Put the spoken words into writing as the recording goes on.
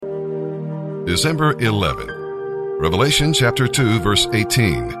December 11th, Revelation chapter 2, verse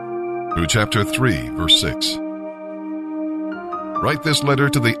 18 through chapter 3, verse 6. Write this letter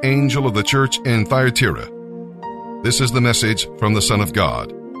to the angel of the church in Thyatira. This is the message from the Son of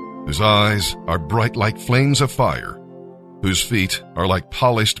God, whose eyes are bright like flames of fire, whose feet are like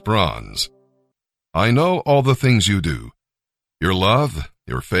polished bronze. I know all the things you do, your love,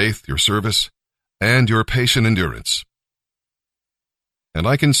 your faith, your service, and your patient endurance. And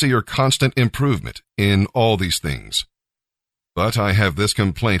I can see your constant improvement in all these things. But I have this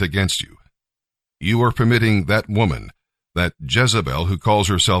complaint against you. You are permitting that woman, that Jezebel who calls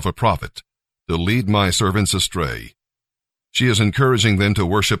herself a prophet, to lead my servants astray. She is encouraging them to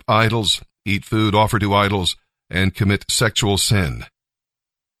worship idols, eat food offered to idols, and commit sexual sin.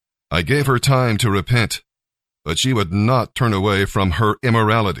 I gave her time to repent, but she would not turn away from her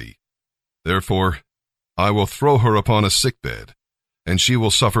immorality. Therefore, I will throw her upon a sickbed, and she will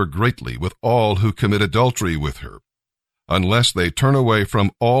suffer greatly with all who commit adultery with her, unless they turn away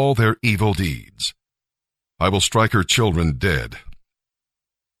from all their evil deeds. I will strike her children dead.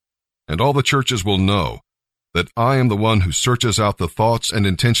 And all the churches will know that I am the one who searches out the thoughts and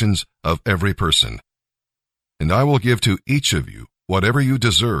intentions of every person. And I will give to each of you whatever you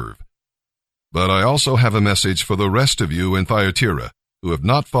deserve. But I also have a message for the rest of you in Thyatira who have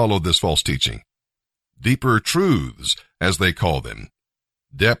not followed this false teaching. Deeper truths, as they call them.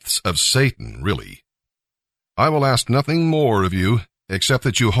 Depths of Satan, really. I will ask nothing more of you except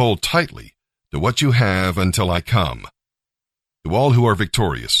that you hold tightly to what you have until I come. To all who are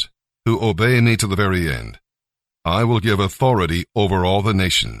victorious, who obey me to the very end, I will give authority over all the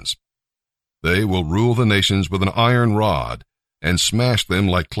nations. They will rule the nations with an iron rod and smash them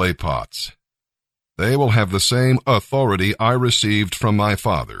like clay pots. They will have the same authority I received from my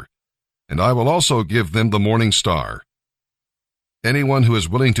Father, and I will also give them the morning star. Anyone who is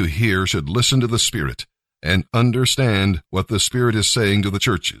willing to hear should listen to the Spirit and understand what the Spirit is saying to the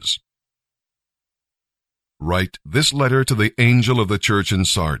churches. Write this letter to the angel of the church in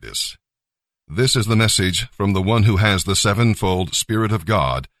Sardis. This is the message from the one who has the sevenfold Spirit of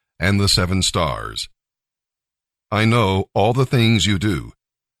God and the 7 stars. I know all the things you do,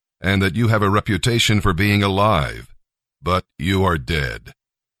 and that you have a reputation for being alive, but you are dead.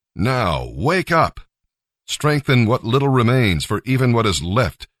 Now, wake up! Strengthen what little remains, for even what is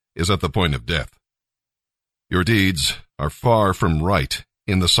left is at the point of death. Your deeds are far from right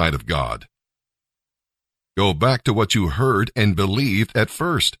in the sight of God. Go back to what you heard and believed at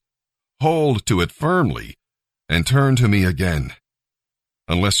first. Hold to it firmly, and turn to me again.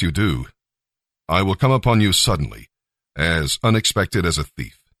 Unless you do, I will come upon you suddenly, as unexpected as a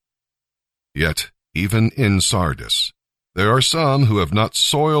thief. Yet, even in Sardis, there are some who have not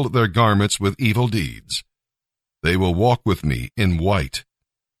soiled their garments with evil deeds. They will walk with me in white,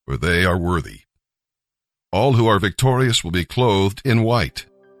 for they are worthy. All who are victorious will be clothed in white.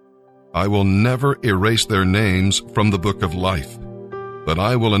 I will never erase their names from the book of life, but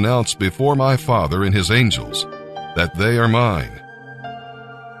I will announce before my Father and his angels that they are mine.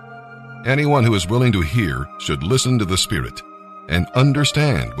 Anyone who is willing to hear should listen to the Spirit and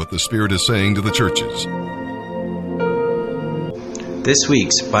understand what the Spirit is saying to the churches. This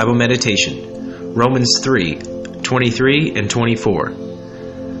week's Bible meditation, Romans 3:23 and 24.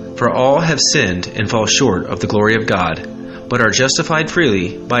 For all have sinned and fall short of the glory of God, but are justified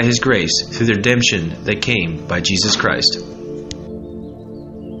freely by His grace through the redemption that came by Jesus Christ.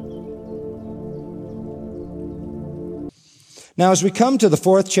 Now, as we come to the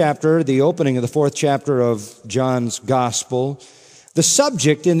 4th chapter, the opening of the 4th chapter of John's Gospel, the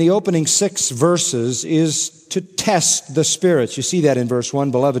subject in the opening 6 verses is to test the spirits. You see that in verse 1,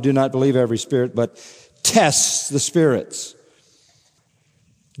 Beloved, do not believe every spirit, but tests the spirits.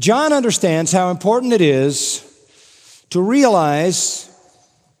 John understands how important it is to realize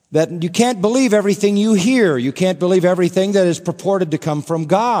that you can't believe everything you hear. You can't believe everything that is purported to come from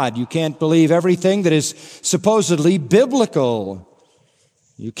God. You can't believe everything that is supposedly biblical.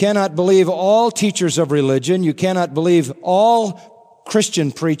 You cannot believe all teachers of religion. You cannot believe all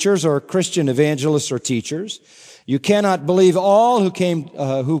Christian preachers or Christian evangelists or teachers. You cannot believe all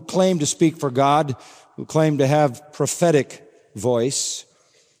who claim to speak for God, who claim to have prophetic voice.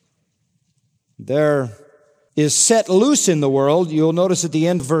 There is set loose in the world, you'll notice at the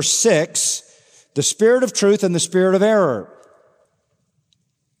end of verse 6, the spirit of truth and the spirit of error.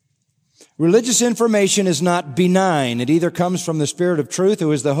 Religious information is not benign. It either comes from the Spirit of truth,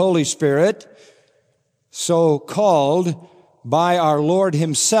 who is the Holy Spirit, so called by our Lord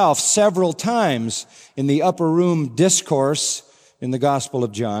Himself several times in the upper room discourse in the Gospel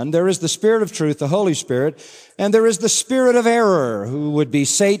of John. There is the Spirit of truth, the Holy Spirit, and there is the spirit of error, who would be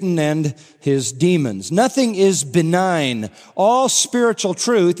Satan and his demons. Nothing is benign. All spiritual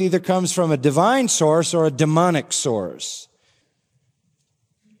truth either comes from a divine source or a demonic source.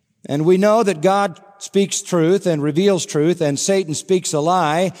 And we know that God speaks truth and reveals truth, and Satan speaks a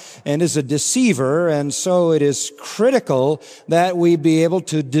lie and is a deceiver, and so it is critical that we be able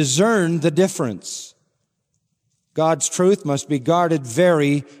to discern the difference. God's truth must be guarded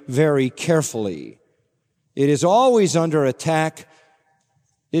very, very carefully. It is always under attack.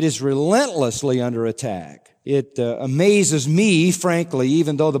 It is relentlessly under attack. It amazes me, frankly,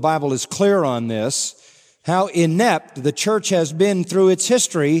 even though the Bible is clear on this, how inept the church has been through its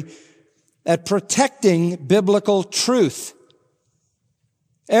history at protecting biblical truth.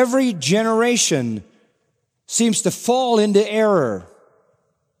 Every generation seems to fall into error.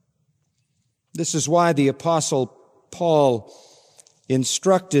 This is why the Apostle Paul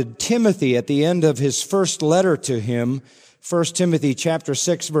instructed Timothy at the end of his first letter to him, 1 Timothy chapter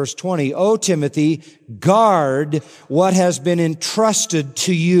 6, verse 20, "O Timothy, guard what has been entrusted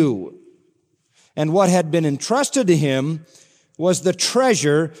to you." And what had been entrusted to him was the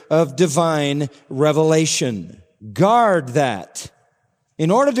treasure of divine revelation. Guard that.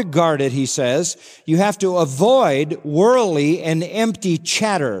 In order to guard it, he says, you have to avoid worldly and empty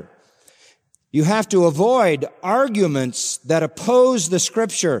chatter. You have to avoid arguments that oppose the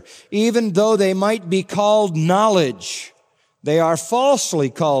Scripture, even though they might be called knowledge. They are falsely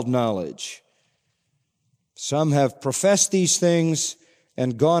called knowledge. Some have professed these things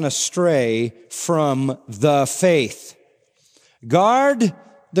and gone astray from the faith. Guard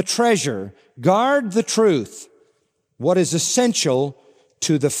the treasure. Guard the truth. What is essential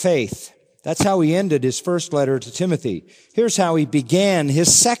to the faith. That's how he ended his first letter to Timothy. Here's how he began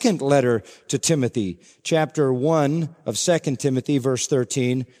his second letter to Timothy. Chapter 1 of 2 Timothy, verse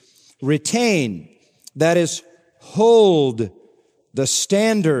 13. Retain, that is, hold the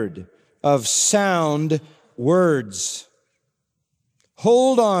standard of sound words.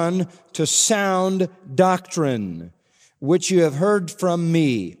 Hold on to sound doctrine, which you have heard from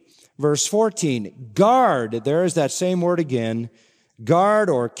me. Verse 14. Guard, there is that same word again. Guard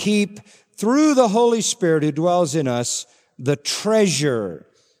or keep through the Holy Spirit who dwells in us, the treasure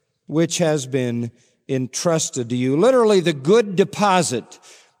which has been entrusted to you. Literally, the good deposit.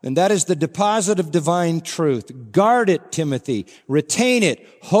 And that is the deposit of divine truth. Guard it, Timothy. Retain it.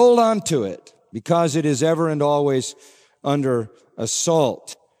 Hold on to it, because it is ever and always under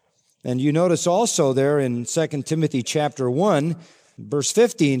assault. And you notice also there in 2 Timothy chapter 1, verse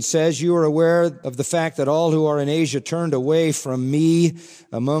 15 says, you are aware of the fact that all who are in Asia turned away from me,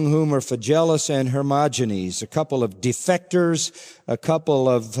 among whom are Phygellus and Hermogenes, a couple of defectors, a couple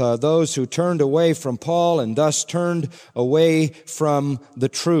of those who turned away from Paul and thus turned away from the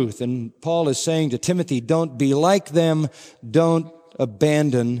truth. And Paul is saying to Timothy, don't be like them, don't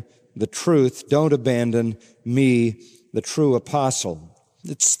abandon the truth, don't abandon me, the true apostle.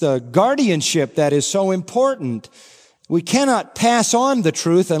 It's the guardianship that is so important. We cannot pass on the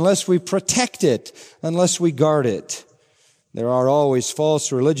truth unless we protect it, unless we guard it. There are always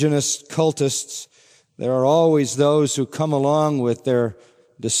false religionists, cultists. There are always those who come along with their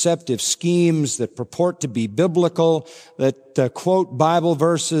deceptive schemes that purport to be biblical, that quote Bible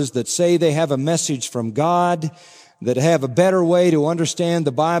verses, that say they have a message from God, that have a better way to understand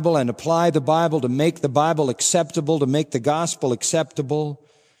the Bible and apply the Bible to make the Bible acceptable, to make the gospel acceptable.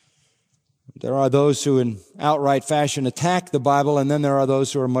 There are those who in outright fashion attack the Bible, and then there are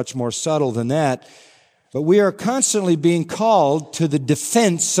those who are much more subtle than that. But we are constantly being called to the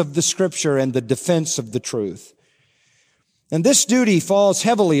defense of the Scripture and the defense of the truth. And this duty falls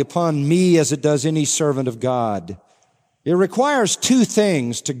heavily upon me as it does any servant of God. It requires two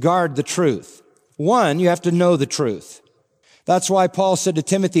things to guard the truth. One, you have to know the truth. That's why Paul said to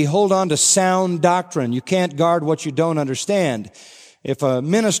Timothy, hold on to sound doctrine. You can't guard what you don't understand. If a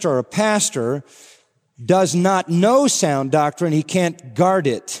minister or a pastor does not know sound doctrine, he can't guard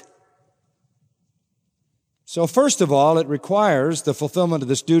it. So first of all, it requires, the fulfillment of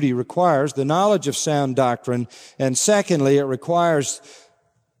this duty requires the knowledge of sound doctrine. And secondly, it requires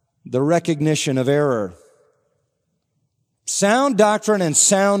the recognition of error. Sound doctrine and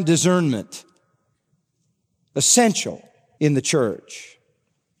sound discernment. Essential in the church.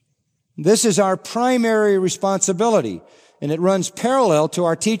 This is our primary responsibility. And it runs parallel to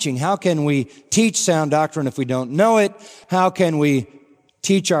our teaching. How can we teach sound doctrine if we don't know it? How can we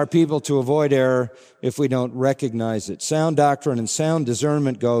teach our people to avoid error if we don't recognize it? Sound doctrine and sound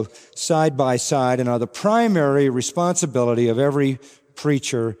discernment go side by side and are the primary responsibility of every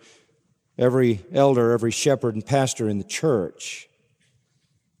preacher, every elder, every shepherd and pastor in the church.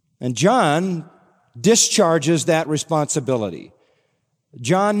 And John discharges that responsibility.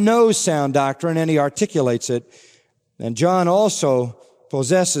 John knows sound doctrine and he articulates it. And John also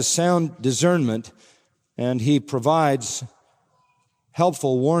possesses sound discernment and he provides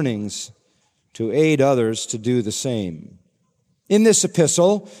helpful warnings to aid others to do the same. In this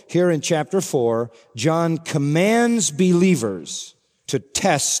epistle, here in chapter 4, John commands believers to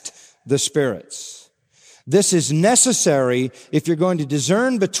test the spirits. This is necessary if you're going to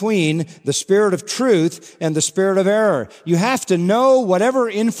discern between the spirit of truth and the spirit of error. You have to know whatever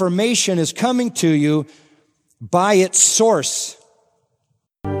information is coming to you by its source.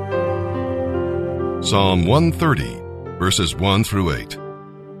 Psalm 130, verses 1 through 8.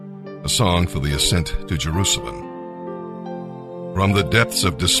 A song for the ascent to Jerusalem. From the depths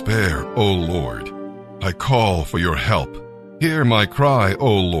of despair, O Lord, I call for your help. Hear my cry,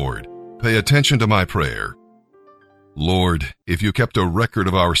 O Lord. Pay attention to my prayer. Lord, if you kept a record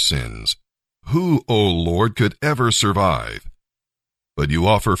of our sins, who, O Lord, could ever survive? But you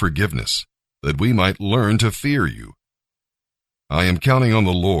offer forgiveness, that we might learn to fear you. I am counting on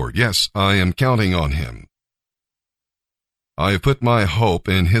the Lord. Yes, I am counting on him. I have put my hope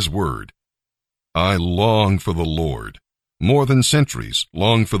in his word. I long for the Lord. More than centuries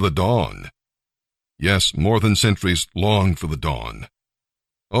long for the dawn. Yes, more than centuries long for the dawn.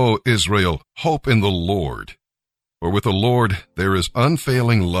 O Israel, hope in the Lord. For with the Lord there is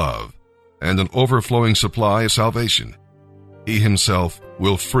unfailing love and an overflowing supply of salvation. He himself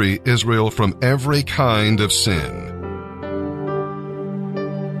will free Israel from every kind of sin.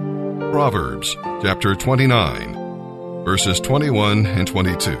 Proverbs chapter 29, verses 21 and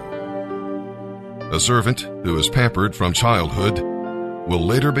 22. A servant who is pampered from childhood will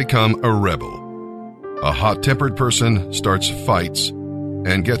later become a rebel. A hot-tempered person starts fights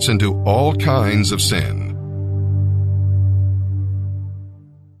and gets into all kinds of sin.